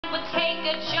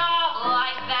a job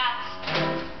like that?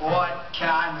 What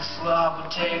kind of slub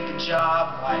would take a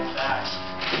job like that?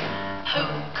 Who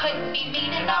could be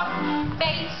mean enough,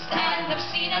 base and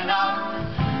obscene enough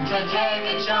to take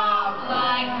a job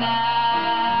like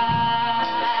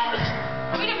that?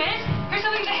 Wait a minute, here's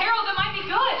something to Harold that might be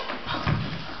good.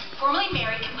 Formerly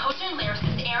married composer and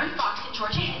lyricist Aaron Fox and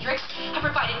Georgia Hendricks have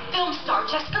provided film star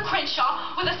Jessica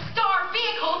Crenshaw with a star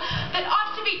vehicle that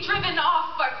ought to be driven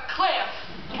off a cliff.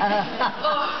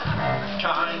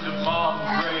 Kind of mom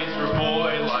grades for a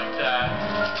boy like that.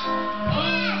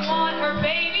 Who'd want her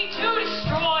baby to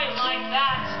destroy like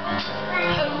that?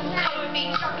 Who could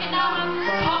be jerking up,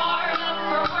 hard up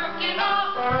for working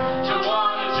up To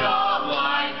want a job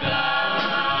like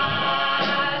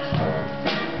that.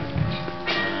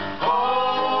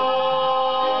 Oh,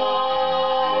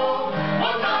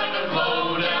 what kind of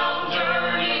low down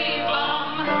dirty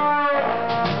bum?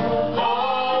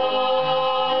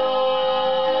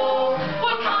 Oh,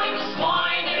 what kind of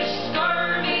swinish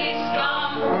scurvy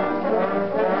scum?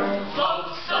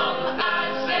 Loathsome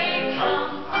as they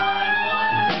come, I'm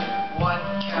one. What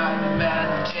kind of man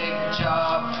would take a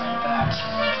job like that?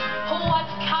 What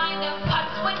kind of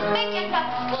putts would make a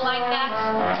nut like that?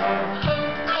 Who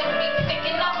could be thick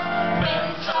enough,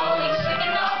 mentally sick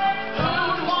enough?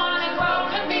 Who'd want to grow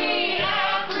to be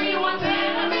everyone's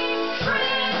enemy?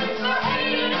 Friends are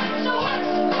hated and so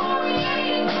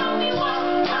excoriated. Tell me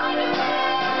what kind of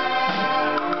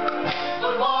man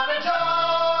would want a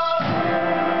job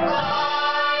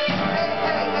like?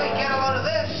 Hey, get a load of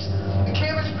this. The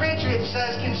Cambridge Patriot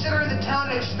says, considering the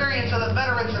talent and experience of the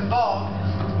veterans involved,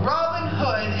 Robin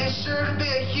Hood is sure to be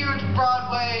a huge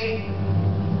Broadway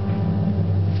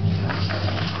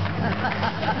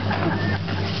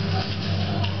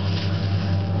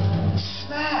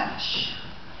smash.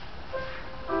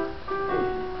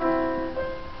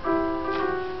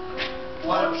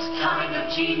 What kind of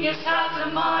genius has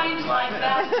a mind like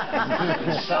that?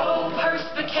 So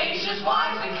perspicacious,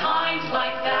 wise and kind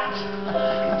like that?